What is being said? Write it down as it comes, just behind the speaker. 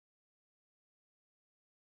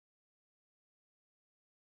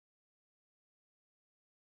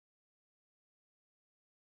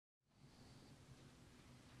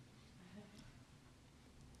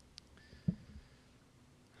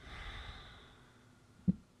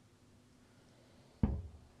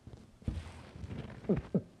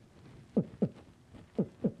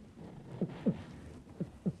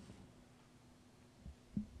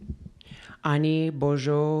Ani,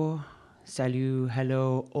 Bojo, Salut,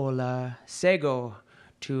 Hello, Hola, Sego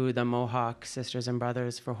to the Mohawk sisters and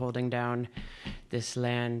brothers for holding down this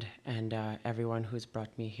land and everyone who's brought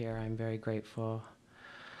me here. I'm very grateful.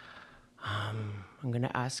 I'm going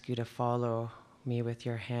to ask you to follow me with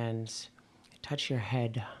your hands. Touch your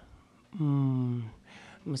head. I'm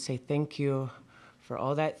going to say thank you for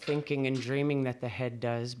all that thinking and dreaming that the head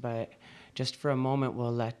does, but just for a moment,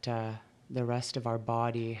 we'll let the rest of our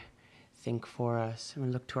body think for us. And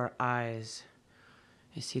we look to our eyes.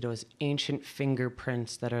 I see those ancient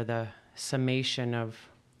fingerprints that are the summation of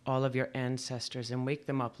all of your ancestors, and wake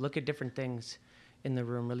them up. Look at different things in the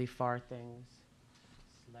room, really far things.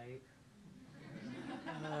 Light.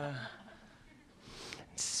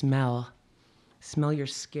 Smell. Smell your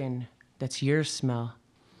skin. That's your smell.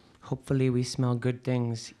 Hopefully we smell good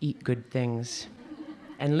things, eat good things,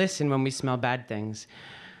 and listen when we smell bad things.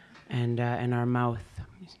 And our mouth.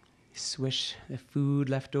 Swish the food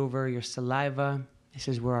left over, your saliva. This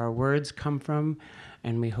is where our words come from,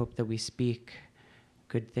 and we hope that we speak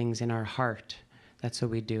good things in our heart. That's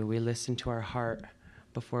what we do. We listen to our heart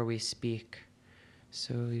before we speak.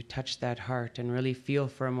 So you touch that heart and really feel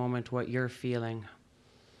for a moment what you're feeling.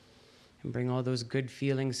 And bring all those good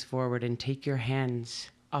feelings forward and take your hands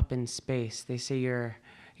up in space. They say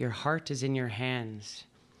your heart is in your hands.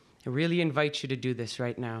 I really invite you to do this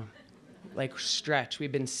right now. Like stretch.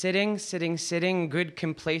 We've been sitting, good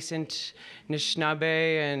complacent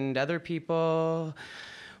Anishinaabe and other people.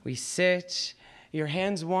 We sit. Your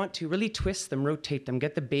hands want to really twist them, rotate them,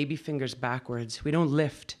 get the baby fingers backwards. We don't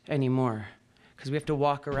lift anymore because we have to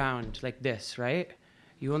walk around like this, right?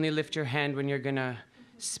 You only lift your hand when you're gonna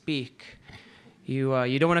speak. You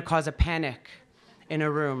don't want to cause a panic in a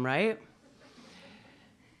room, right?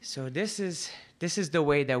 So this is the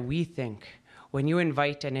way that we think. When you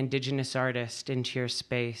invite an Indigenous artist into your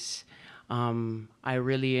space, I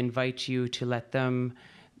really invite you to let them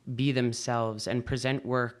be themselves and present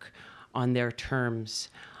work on their terms.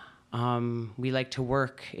 We like to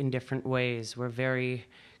work in different ways. We're very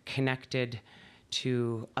connected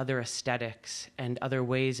to other aesthetics and other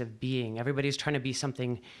ways of being. Everybody's trying to be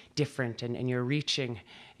something different, and you're reaching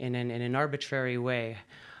in an arbitrary way.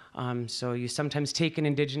 So you sometimes take an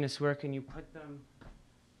Indigenous work and you put them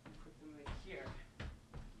like here.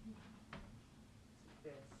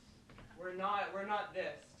 This. We're not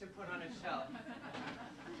this to put on a shelf,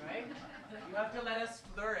 right? You have to let us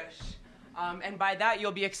flourish. And by that,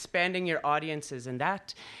 you'll be expanding your audiences, and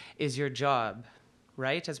that is your job,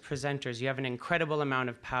 right? As presenters, you have an incredible amount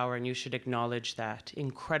of power, and you should acknowledge that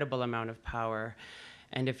incredible amount of power.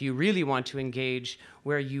 And if you really want to engage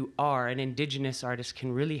where you are, an Indigenous artist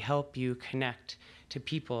can really help you connect to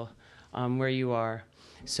people where you are.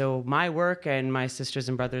 So my work and my sisters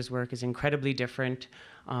and brothers' work is incredibly different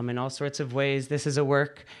in all sorts of ways. This is a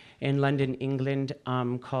work in London, England,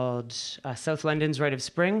 called South London's Rite of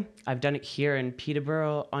Spring. I've done it here in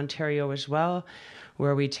Peterborough, Ontario as well,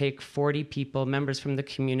 where we take 40 people, members from the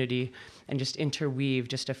community, and just interweave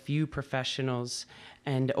just a few professionals,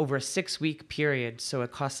 and over a 6-week period. So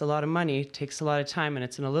it costs a lot of money, takes a lot of time, and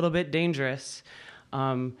it's a little bit dangerous.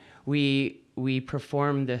 We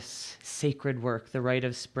perform this sacred work, the Rite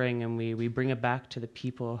of Spring, and we bring it back to the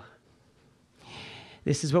people.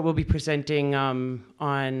 This is what we'll be presenting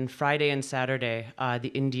on Friday and Saturday, the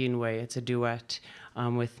Indian Way. It's a duet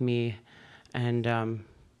with me and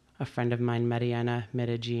a friend of mine, Mariana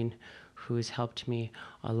Medellin, who's helped me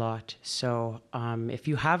a lot. So if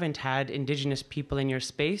you haven't had Indigenous people in your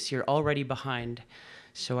space, you're already behind.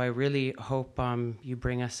 So I really hope you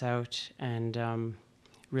bring us out and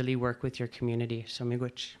really work with your community. So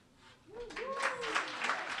miigwech.